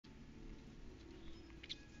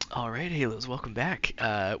Alright, Halos, welcome back.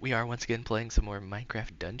 We are once again playing some more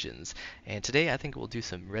Minecraft Dungeons, and today I think we'll do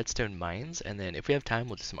some redstone mines, and then if we have time,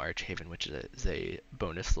 we'll do some Arch-Haven, which is a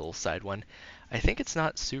bonus little side one. I think it's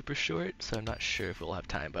not super short, so I'm not sure if we'll have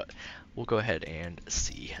time, but we'll go ahead and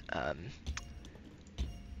see.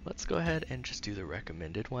 Let's go ahead and just do the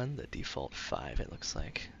recommended one, the default 5, it looks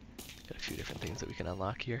like. Got a few different things that we can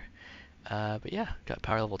unlock here. But yeah, got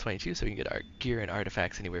power level 22, so we can get our gear and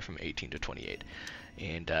artifacts anywhere from 18 to 28.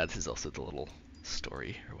 And this is also the little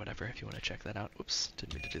story or whatever if you want to check that out. Oops,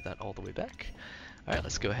 didn't mean to do that all the way back. Alright,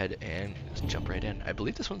 let's go ahead and just jump right in. I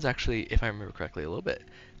believe this one's actually, if I remember correctly, a little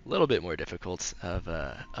bit more difficult of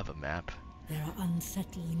a map. There are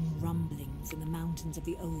unsettling rumblings in the mountains of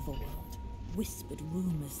the overworld. Whispered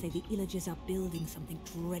rumors say the illagers are building something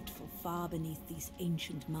dreadful far beneath these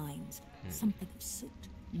ancient mines. Something of soot,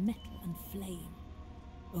 metal and flame.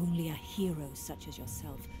 Only a hero such as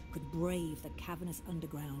yourself could brave the cavernous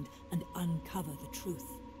underground and uncover the truth.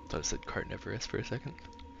 Thought it said carnivorous for a second.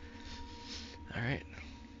 Alright.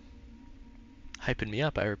 Hyping me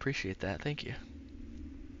up, I appreciate that, thank you.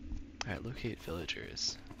 Alright, locate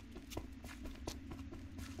villagers.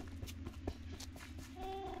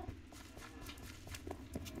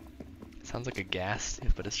 Sounds like a ghast,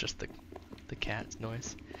 but it's just the cat's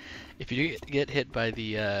noise. If you get hit by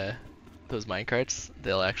the those minecarts,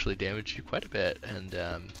 they'll actually damage you quite a bit, and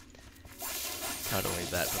not only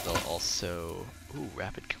that, but they'll also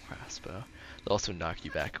rapid crossbow. They'll also knock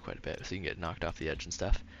you back quite a bit, so you can get knocked off the edge and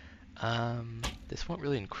stuff. This won't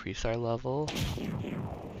really increase our level.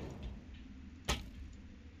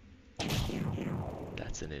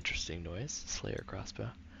 That's an interesting noise. Slayer crossbow.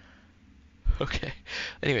 Okay.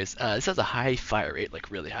 Anyways, this has a high fire rate, like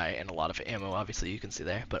really high, and a lot of ammo, obviously you can see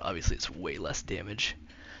there, but obviously it's way less damage.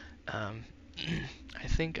 I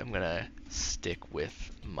think I'm gonna stick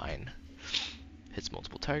with mine. Hits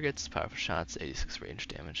multiple targets, powerful shots, 86 range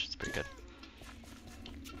damage. It's pretty good.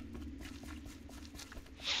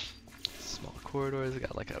 Small corridors. I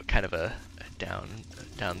got like a kind of a down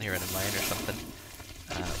here in a mine or something.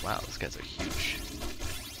 Wow, those guys are huge.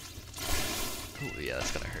 Ooh, yeah,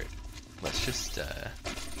 that's gonna hurt. Let's just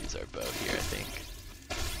use our bow here, I think.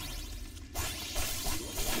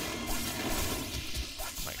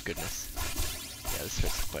 My goodness. Yeah, this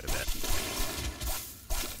hurts quite a bit.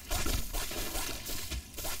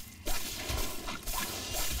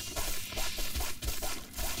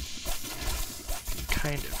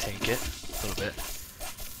 Kind of tank it a little bit.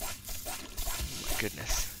 Oh my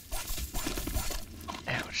goodness.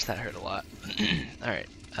 Ouch, that hurt a lot. Alright,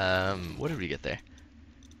 what did we get there?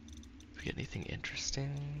 Did we get anything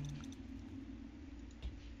interesting?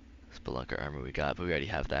 Spelunker armor we got, but we already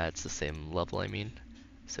have that. It's the same level, I mean.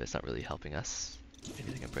 So it's not really helping us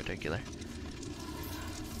anything in particular.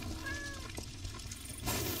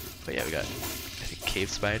 But yeah, we got, I think, cave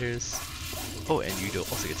spiders. Oh, and you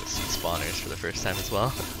also get to see spawners for the first time as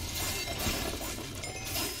well.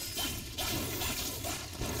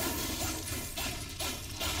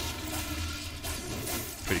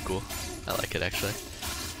 Pretty cool. I like it actually.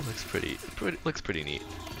 It looks pretty neat.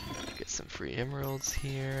 Get some free emeralds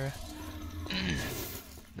here.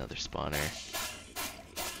 Another spawner.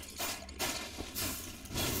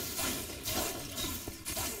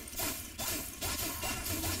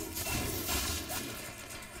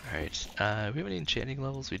 Alright, we have any enchanting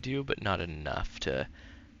levels? We do, but not enough to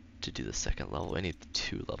do the second level. I need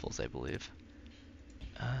 2 levels, I believe.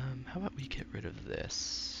 How about we get rid of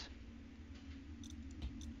this?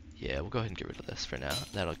 Yeah, we'll go ahead and get rid of this for now.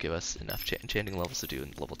 That'll give us enough enchanting levels to do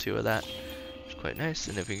in level 2 of that, which is quite nice.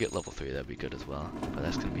 And if we can get level 3, that'd be good as well. But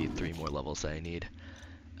that's going to be 3 more levels that I need.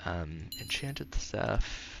 Enchanted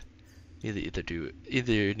stuff.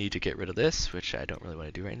 Either need to get rid of this, which I don't really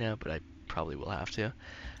want to do right now, but I probably will have to.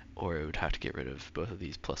 Or it would have to get rid of both of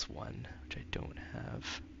these plus 1, which I don't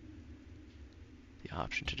have the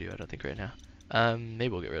option to do, I don't think, right now. Maybe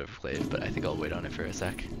we'll get rid of Glaive, but I think I'll wait on it for a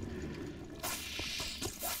sec.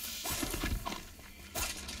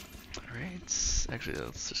 Alright, actually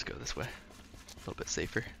let's just go this way. A little bit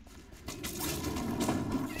safer.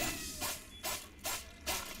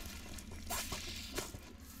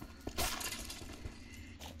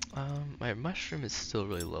 My mushroom is still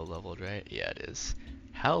really low leveled, right? Yeah, it is.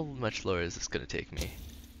 How much lower is this gonna take me?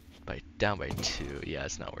 Down by 2. Yeah,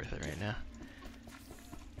 it's not worth it right now.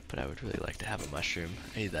 But I would really like to have a mushroom.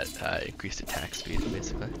 I need that increased attack speed,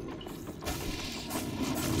 basically.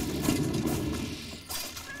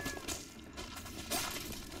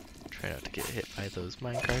 Try not to get hit by those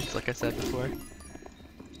minecarts, like I said before.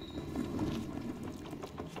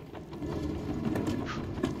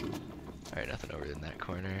 Alright, nothing over in that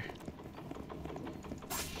corner.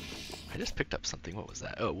 just picked up something. What was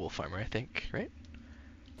that? Oh, wool farmer, I think, right?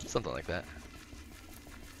 Something like that.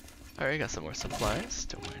 Alright, got some more supplies.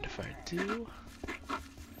 Don't mind if I do.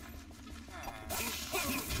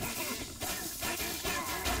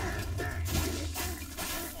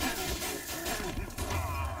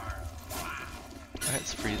 Alright,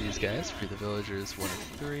 let's free these guys. Free the villagers 1 of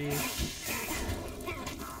 3.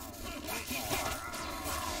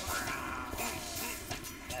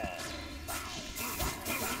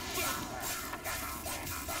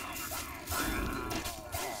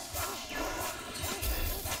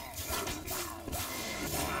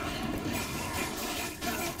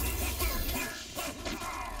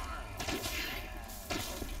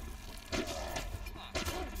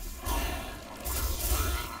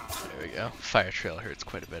 Fire trail hurts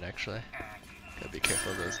quite a bit actually. Gotta be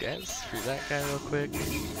careful of those guys. Free that guy real quick.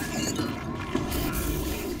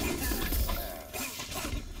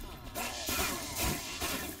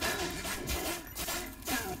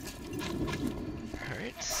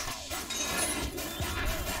 Alright.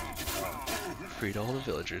 Freed all the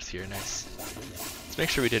villagers here, nice. Let's make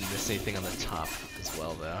sure we didn't miss anything on the top as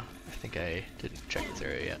well though. I think I didn't check this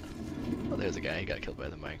area yet. Oh, there's a guy, he got killed by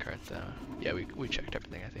the minecart though. Yeah, we checked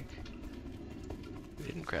everything I think. We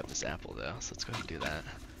didn't grab this apple though, so let's go ahead and do that.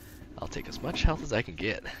 I'll take as much health as I can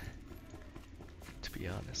get, to be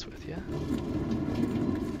honest with you.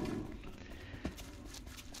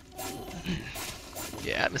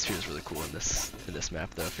 Yeah, atmosphere is really cool in this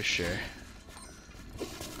map though, for sure.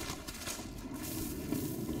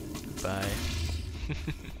 Bye.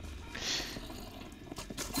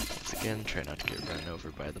 Once again, try not to get run over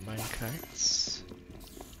by the minecarts.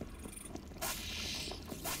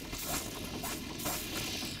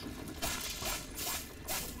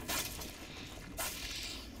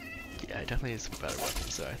 Yeah, I definitely need some better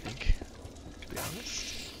weapons though, I think, to be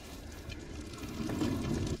honest.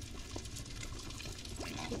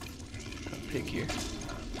 Pig here.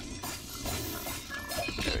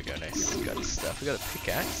 There we go, nice. Got his stuff. We got a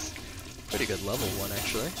pickaxe. Pretty good level 1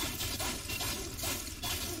 actually.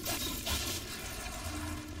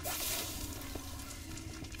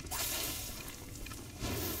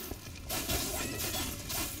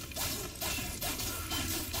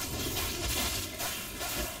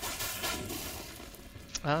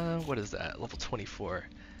 What is that? Level 24.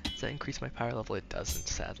 Does that increase my power level? It doesn't,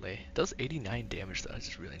 sadly. It does 89 damage though, which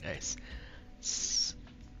is really nice. It's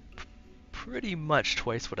pretty much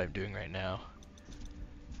twice what I'm doing right now.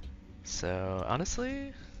 So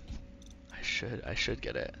honestly, I should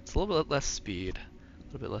get it. It's a little bit less speed, a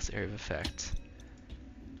little bit less area of effect.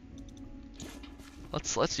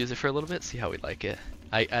 Let's use it for a little bit, see how we like it.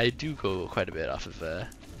 I do go quite a bit off of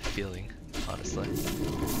feeling, honestly.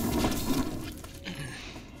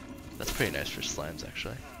 That's pretty nice for slimes,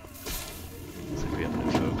 actually. Looks like we have an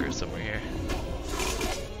evoker somewhere here.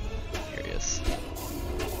 Here he is.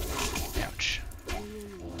 Ouch.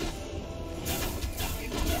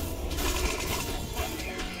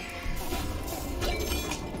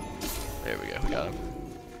 There we go, we got him.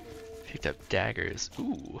 Picked up daggers.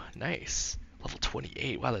 Ooh, nice. Level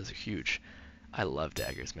 28. Wow, those are huge. I love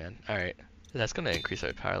daggers, man. Alright, that's gonna increase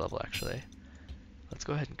our power level, actually. Let's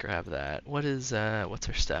go ahead and grab that. What is, what's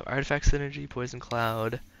our step? Artifact Synergy, Poison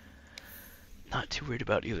Cloud. Not too worried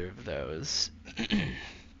about either of those.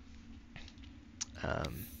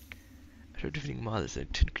 After defeating mob, there's a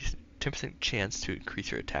 10% chance to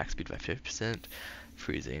increase your attack speed by 50%.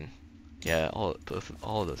 Freezing. Yeah, all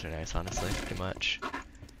of those are nice, honestly, pretty much.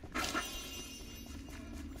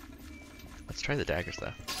 Let's try the daggers,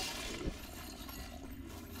 though.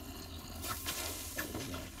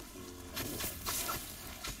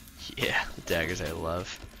 Yeah, the daggers I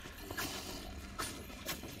love.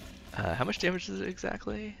 How much damage is it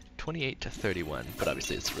exactly? 28 to 31, but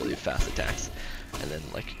obviously it's really fast attacks. And then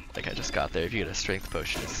like I just got there, if you get a strength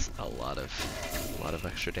potion, it's a lot of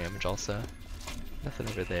extra damage also. Nothing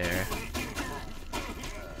over there.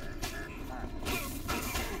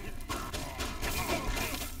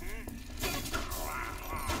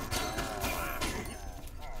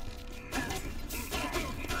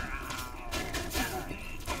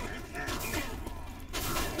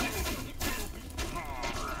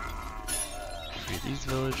 These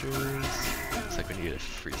villagers. Looks like we need a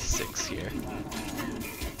free 6 here.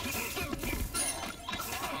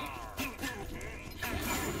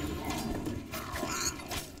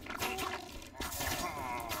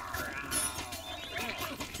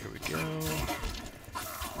 Here we go.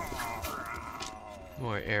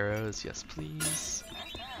 More arrows, yes please.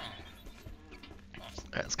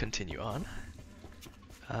 Alright, let's continue on.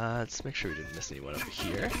 Let's make sure we didn't miss anyone over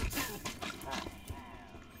here.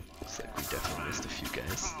 Looks like we definitely missed a few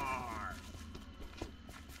guys.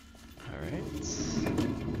 Alright.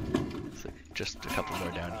 So just a couple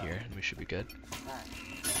more down here and we should be good.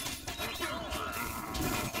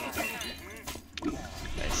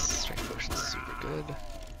 Nice, strength potion's super good.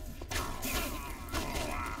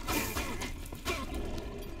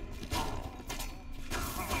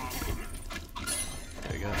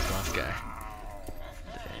 There we go, that's the last guy.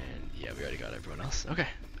 And yeah, we already got everyone else. Okay,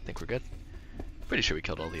 I think we're good. Pretty sure we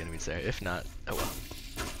killed all the enemies there. If not, oh well.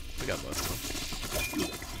 We got most of them.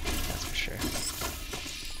 That's for sure.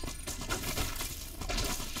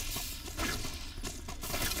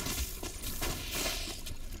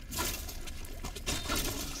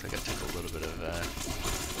 Looks like I took a little bit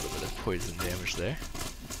of poison damage there.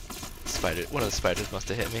 Spider, one of the spiders must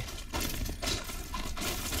have hit me.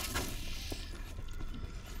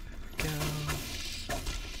 There we go.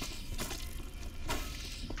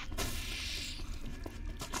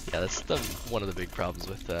 Yeah, that's one of the big problems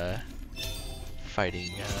with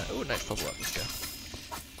fighting. Oh, nice level up. Let's go.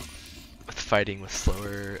 With fighting with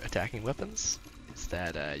slower attacking weapons, is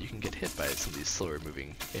that you can get hit by some of these slower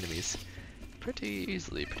moving enemies pretty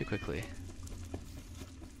easily, pretty quickly.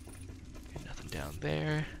 Okay, nothing down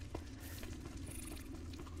there.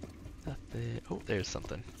 Nothing. Oh, there's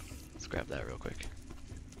something. Let's grab that real quick.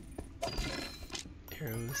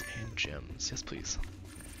 Arrows and gems. Yes, please.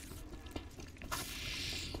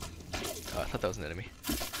 Oh, I thought that was an enemy.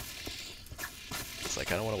 It's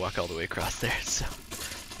like, I don't want to walk all the way across there, so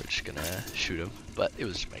we're just gonna shoot him. But it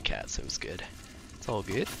was just my cat, so it was good. It's all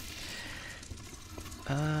good.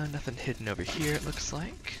 Nothing hidden over here, it looks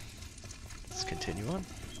like. Let's continue on.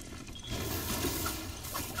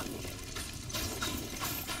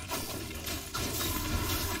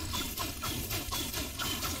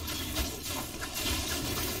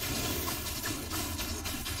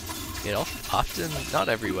 It often, not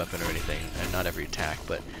every weapon or anything, and not every attack,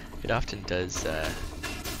 but it often does like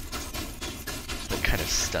kind of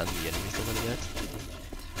stun the enemies a little bit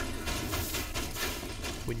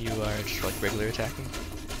when you are just like regular attacking.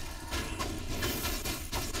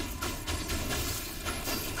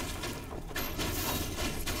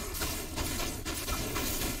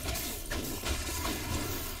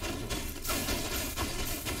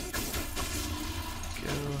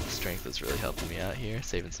 Strength is really helping me out here,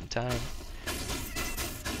 saving some time.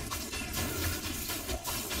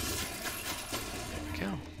 There we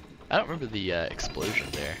go. I don't remember the explosion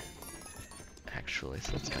there, actually,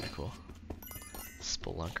 so that's kind of cool.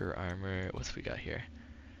 Spelunker armor, what's we got here?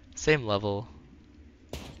 Same level.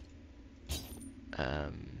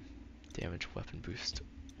 Damage weapon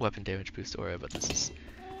damage boost aura, but this is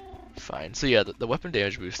fine. So yeah, the weapon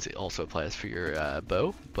damage boost also applies for your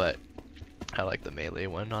bow, but I like the melee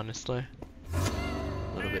one, honestly.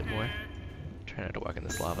 A little bit more. Try not to walk in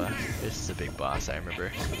this lava. This is a big boss, I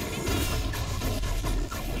remember.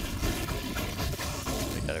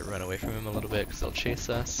 We gotta run away from him a little bit because they'll chase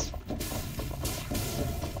us.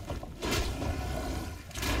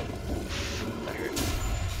 That hurt.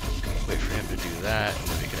 Wait for him to do that, and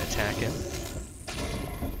then we can attack him.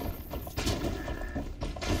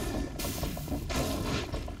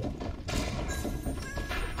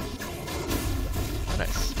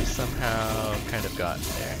 Nice. We somehow kind of got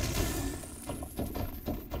there.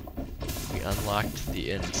 We unlocked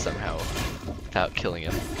the end somehow without killing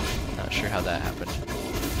him. Not sure how that happened,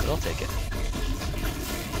 but I'll take it.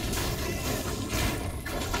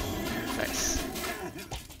 Nice.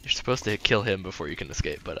 You're supposed to kill him before you can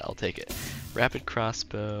escape, but I'll take it. Rapid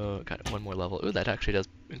crossbow. Got one more level. Ooh, that actually does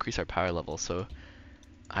increase our power level, so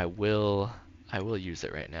I will use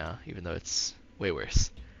it right now, even though it's way worse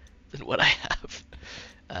than what I have.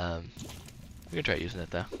 We can try using it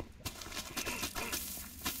though.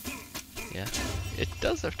 Yeah, it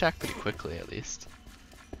does attack pretty quickly at least,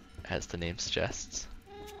 as the name suggests.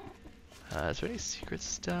 Is there any secret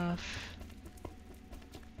stuff?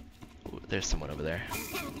 Ooh, there's someone over there.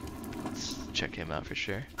 Let's check him out for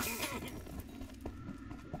sure.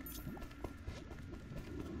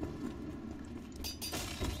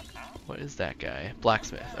 What is that guy?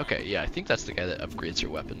 Blacksmith. Okay, yeah, I think that's the guy that upgrades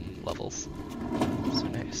your weapon levels. So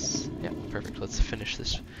nice. Yeah, perfect. Let's finish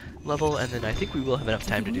this level, and then I think we will have enough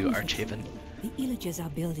time to do Arch-Haven. The illagers are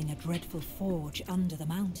building a dreadful forge under the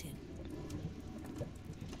mountain.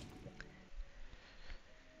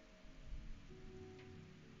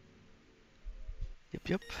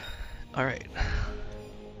 Yep. Alright.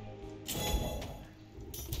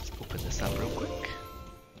 Let's open this up real quick.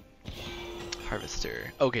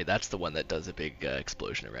 Harvester. Okay, that's the one that does a big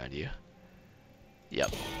explosion around you.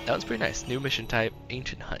 Yep, that one's pretty nice. New mission type,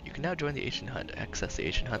 Ancient Hunt. You can now join the Ancient Hunt. Access the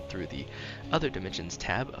Ancient Hunt through the Other Dimensions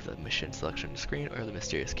tab of the mission selection screen or the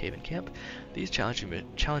Mysterious Cave and Camp. These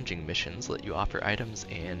challenging missions let you offer items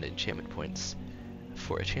and enchantment points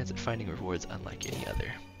for a chance at finding rewards unlike any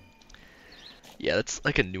other. Yeah, that's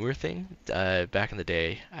like a newer thing. Back in the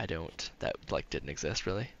day, that like didn't exist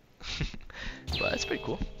really. But it's pretty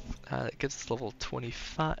cool. It gives us level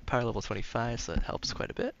 25, power level 25, so it helps quite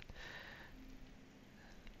a bit.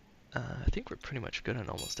 I think we're pretty much good on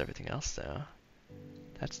almost everything else though.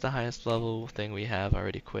 That's the highest level thing we have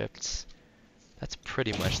already equipped. That's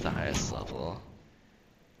pretty much the highest level.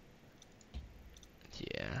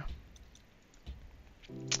 Yeah.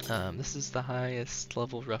 This is the highest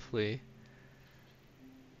level roughly.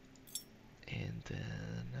 And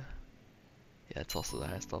then, yeah, it's also the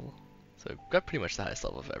highest level. So we've got pretty much the highest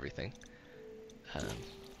level of everything.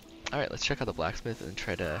 Alright, let's check out the blacksmith and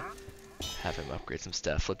try to have him upgrade some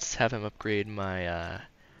stuff. Let's have him upgrade my,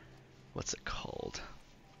 what's it called?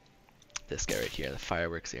 This guy right here, the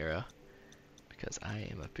fireworks arrow. Because I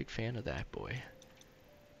am a big fan of that boy.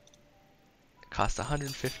 It costs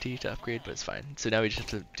 150 to upgrade, but it's fine. So now we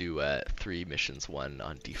just have to do 3 missions, 1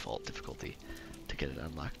 on default difficulty to get it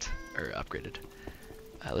unlocked, or upgraded.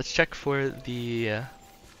 Let's check for the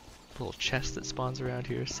little chest that spawns around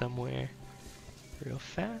here somewhere real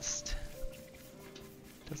fast.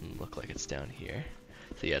 Doesn't look like it's down here.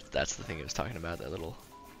 So yeah, that's the thing I was talking about, that little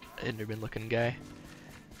Enderman looking guy.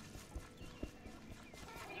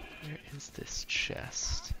 Where is this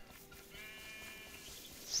chest?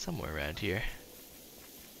 Somewhere around here.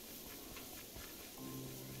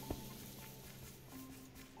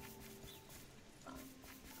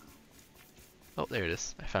 Oh, there it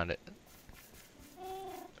is. I found it.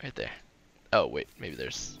 Right there. Oh wait, maybe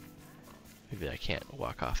I can't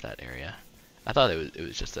walk off that area. I thought it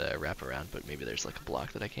was just a wraparound, but maybe there's like a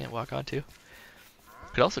block that I can't walk onto.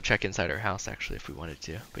 Could also check inside our house actually if we wanted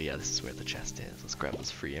to. But yeah, this is where the chest is. Let's grab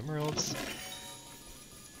those free emeralds.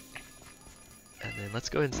 And then let's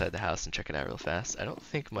go inside the house and check it out real fast. I don't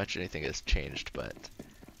think anything has changed, but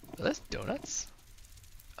are those donuts?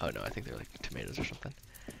 Oh no, I think they're like tomatoes or something.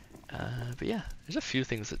 But yeah, there's a few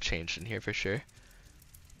things that changed in here for sure.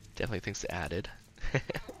 Definitely things that added.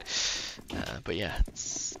 But yeah,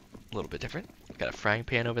 it's a little bit different. Got a frying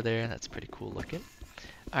pan over there. That's pretty cool looking.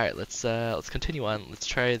 All right, let's continue on. Let's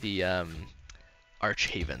try the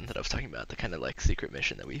Arch-Haven that I was talking about, the kind of like secret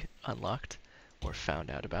mission that we unlocked or found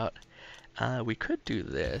out about. We could do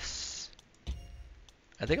this.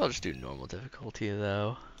 I think I'll just do normal difficulty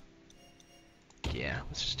though. Yeah,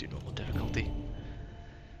 let's just do normal difficulty.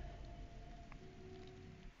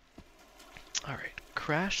 All right,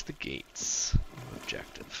 crash the gates.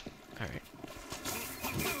 Objective. All right.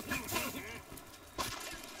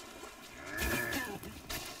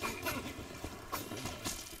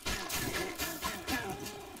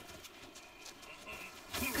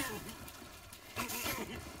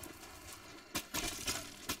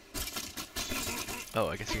 Oh,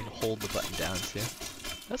 I guess you can hold the button down too.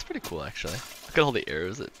 That's pretty cool actually. Look at all the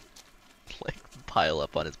arrows that like pile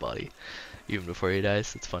up on his body even before he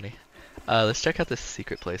dies. It's funny. Let's check out this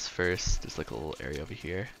secret place first. There's like a little area over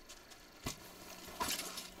here.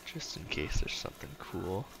 Just in case there's something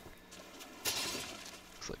cool.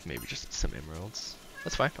 Looks like maybe just some emeralds.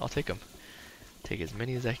 That's fine, I'll take them. Take as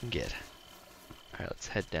many as I can get. Alright, let's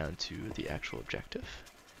head down to the actual objective.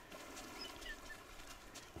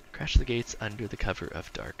 Crash the gates under the cover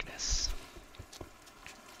of darkness.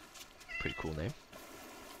 Pretty cool name.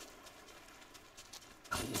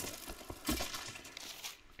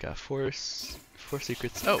 Got four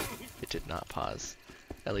secrets. Oh, it did not pause.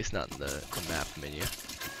 At least not in the map menu.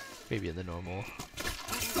 Maybe in the normal.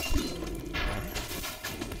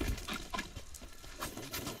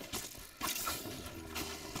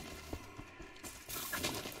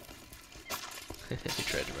 He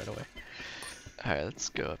tried to run away. Alright, let's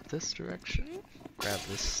go up this direction. Grab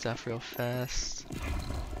this stuff real fast.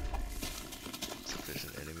 So if there's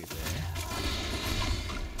an enemy there.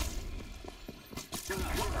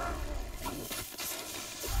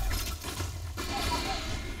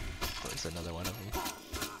 Oh, there's another one of them.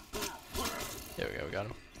 There we go, we got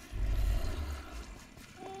him.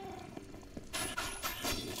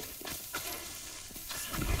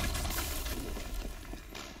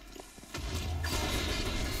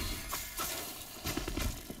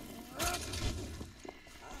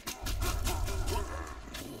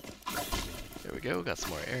 There we go, got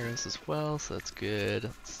some more arrows as well, so that's good.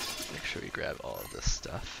 Let's make sure we grab all of this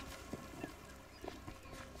stuff.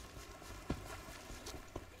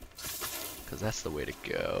 Because that's the way to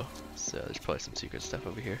go. So there's probably some secret stuff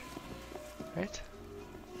over here. Right?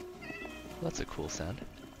 Well, that's a cool sound.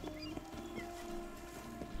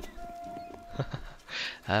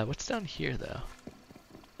 What's down here, though?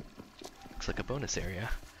 Looks like a bonus area.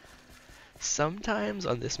 Sometimes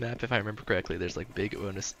on this map, if I remember correctly, there's like big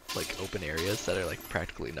bonus, like open areas that are like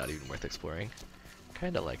practically not even worth exploring.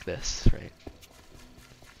 Kind of like this, right?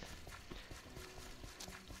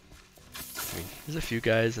 I mean, there's a few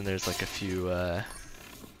guys, and there's like a few, I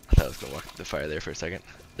thought I was gonna walk through the fire there for a second.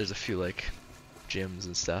 There's a few like gyms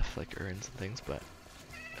and stuff, like urns and things, but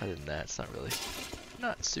other than that, it's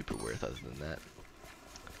not super worth other than that.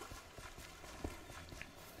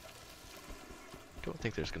 Don't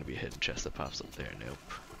think there's gonna be a hidden chest that pops up there, nope.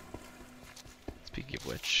 Speaking of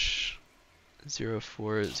which,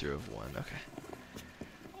 0401, okay.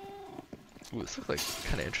 Ooh, this looks like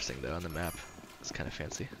kind of interesting though on the map. It's kind of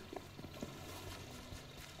fancy.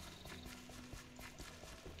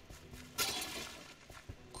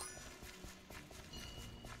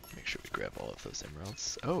 Make sure we grab all of those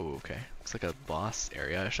emeralds. Oh, okay. Looks like a boss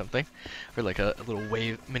area or something. Or like a little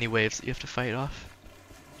wave, mini waves that you have to fight off.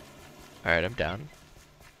 Alright, I'm down.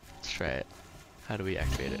 Let's try it. How do we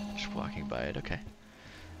activate it? Just walking by it, okay.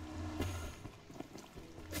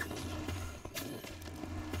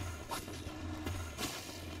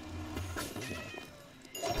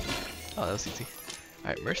 Oh, that was easy.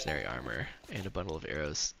 Alright, mercenary armor and a bundle of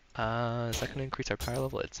arrows. Is that going to increase our power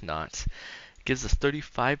level? It's not. It gives us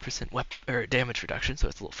 35% damage reduction, so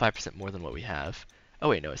it's a little 5% more than what we have. Oh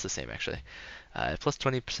wait, no, it's the same actually. Plus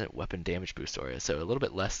 20% weapon damage boost aura, so a little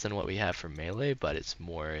bit less than what we have for melee, but it's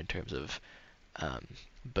more in terms of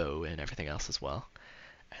bow and everything else as well.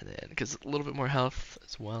 And then it gives a little bit more health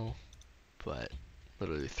as well, but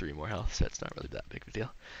literally 3 more health, so it's not really that big of a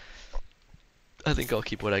deal. I think I'll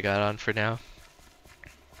keep what I got on for now.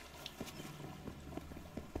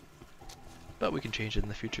 But we can change it in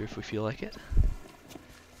the future if we feel like it.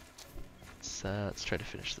 Let's try to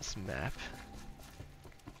finish this map,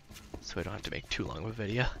 so I don't have to make too long of a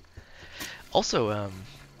video. Also,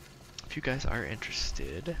 if you guys are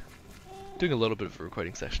interested, doing a little bit of a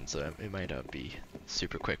recording session, so it might not be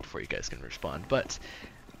super quick before you guys can respond, but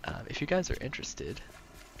if you guys are interested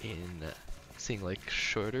in seeing like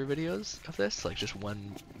shorter videos of this, like just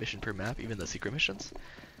one mission per map, even the secret missions,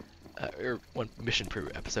 or one mission per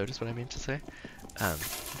episode is what I mean to say,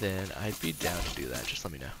 then I'd be down to do that. Just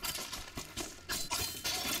let me know.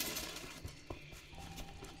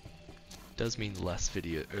 Does mean less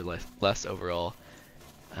video, or less overall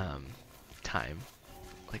time,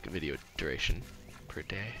 like video duration per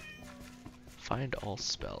day. Find all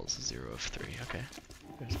spells, 0 of 3, okay.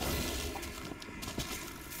 There's one.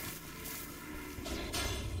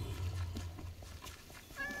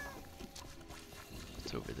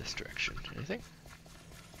 It's over this direction. Anything?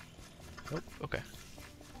 Nope, okay.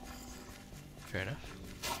 Fair enough.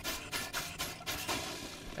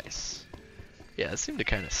 Nice. Yeah, it seemed to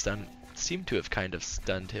kind of have kind of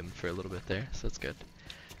stunned him for a little bit there, so that's good.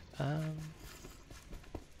 Not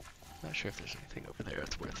sure if there's anything over there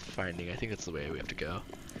that's worth finding. I think that's the way we have to go.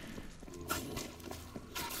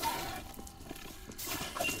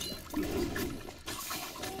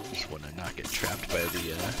 Just want to not get trapped by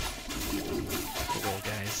the little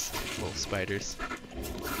guys, little spiders.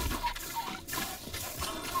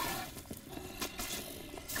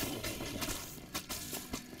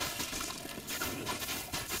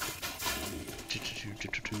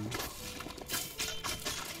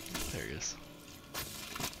 There he is.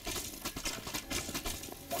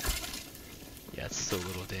 Yeah, it's so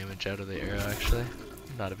little damage out of the arrow actually.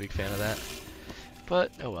 I'm not a big fan of that.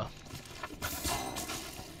 But, oh well.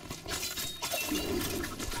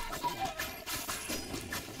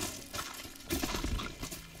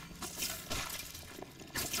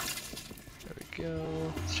 There we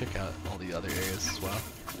go. Let's check out all the other areas as well.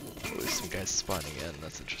 Oh, there's some guys spawning in,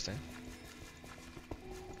 that's interesting.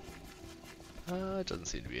 It doesn't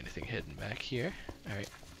seem to be anything hidden back here. Alright.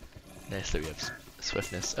 Nice that we have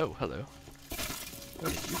swiftness. Oh, hello.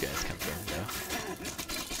 Where did you guys come from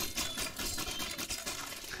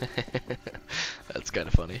now? That's kind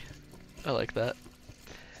of funny. I like that.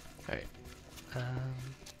 Alright.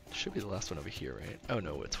 Should be the last one over here, right? Oh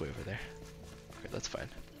no, it's way over there. Okay, that's fine.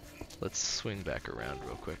 Let's swing back around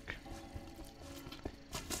real quick.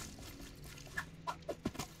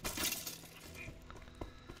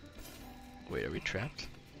 Wait, are we trapped?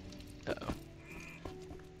 Uh-oh.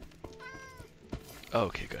 Oh,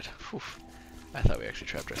 okay, good. Whew. I thought we actually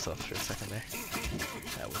trapped ourselves for a second there.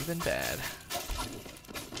 That would have been bad.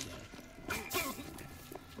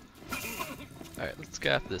 Alright, let's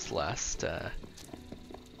grab this last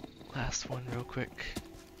one real quick.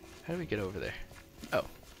 How do we get over there? Oh,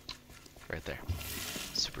 right there.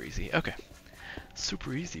 Super easy. Okay.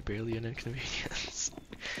 Super easy, barely an inconvenience.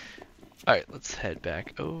 Alright, let's head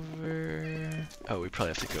back over. Oh, we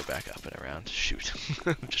probably have to go back up and around. Shoot.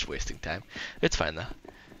 I'm just wasting time. It's fine though.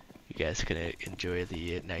 You guys can enjoy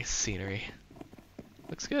the nice scenery.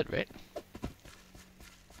 Looks good, right?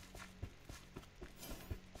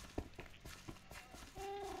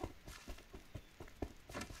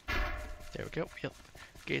 There we go. Yep.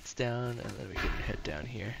 Gates down, and then we can head down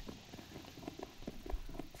here.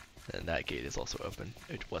 And that gate is also open.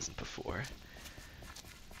 It wasn't before.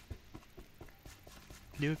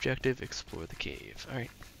 New objective, explore the cave. Alright.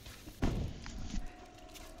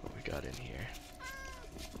 What we got in here?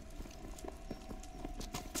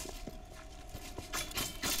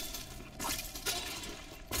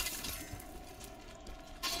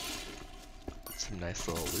 Some nice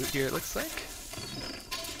little loot here, it looks like.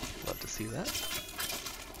 Love to see that.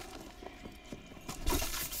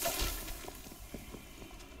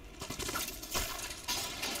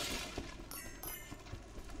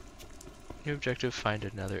 New objective, find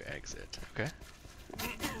another exit. Okay.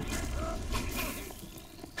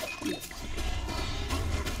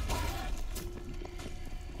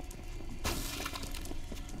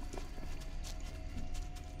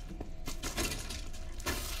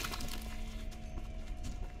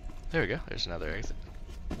 There we go, there's another exit.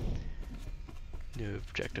 New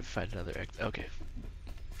objective, find another exit. Okay.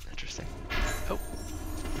 Interesting. Oh,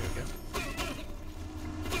 there we go.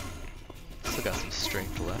 Still got some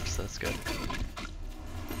strength left, so that's good.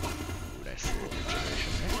 Ooh, nice little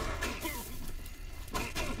regeneration there.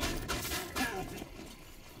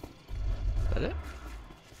 Is that it?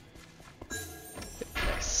 Yep,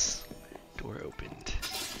 nice. Door opened.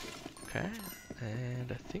 Okay,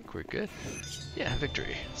 and I think we're good. Yeah,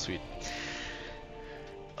 victory. Sweet.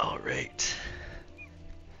 Alright.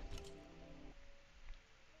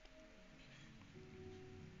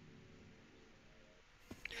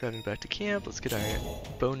 Driving back to camp, let's get our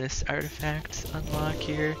bonus artifact unlock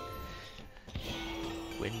here.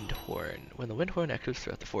 Wind Horn. When the wind horn echoes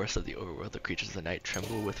throughout the forest of the overworld, the creatures of the night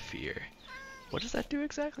tremble with fear. What does that do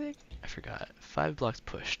exactly? I forgot. 5 blocks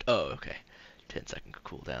pushed. Oh, okay. 10-second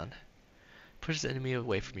cooldown. Pushes the enemy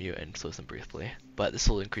away from you and slows them briefly. But this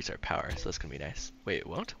will increase our power, so that's gonna be nice. Wait, it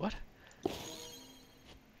won't? What?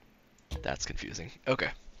 That's confusing. Okay.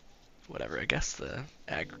 Whatever, I guess the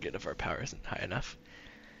aggregate of our power isn't high enough.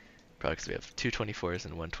 Probably because we have 2 24s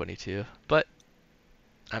and 1 22. But,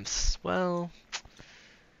 well...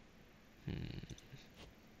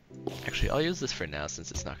 Actually, I'll use this for now since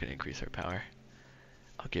it's not going to increase our power.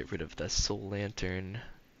 I'll get rid of the soul lantern.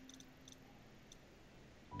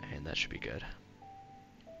 And that should be good.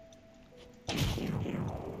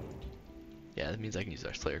 Yeah, that means I can use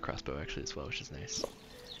our Slayer crossbow actually as well, which is nice.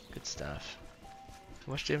 Good stuff.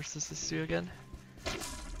 How much damage does this do again?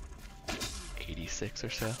 86 or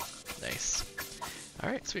so. Nice.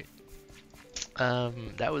 Alright, sweet.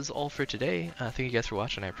 That was all for today. Thank you guys for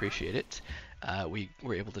watching, I appreciate it. We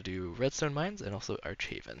were able to do Redstone Mines and also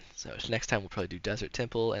Arch-Haven. So next time we'll probably do Desert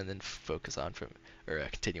Temple and then focus on from, or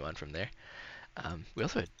continue on from there. We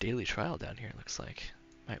also had Daily Trial down here, it looks like.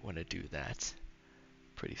 Might want to do that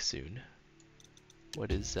pretty soon.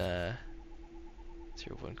 What is, 0-1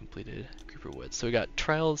 completed, Creeper Woods. So we got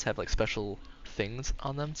trials have like special things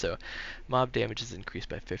on them. So mob damage is increased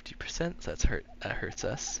by 50%, so that hurts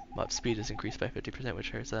us. Mob speed is increased by 50%,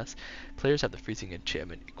 which hurts us. Players have the freezing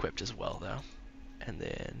enchantment equipped as well, though. And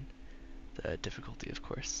then the difficulty, of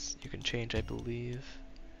course, you can change, I believe.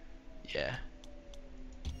 Yeah.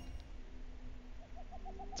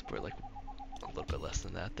 It's more like a little bit less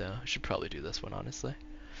than that, though. I should probably do this one, honestly.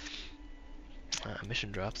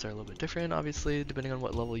 Mission drops are a little bit different, obviously, depending on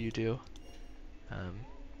what level you do.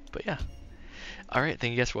 But yeah. Alright,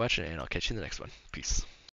 thank you guys for watching, and I'll catch you in the next one. Peace.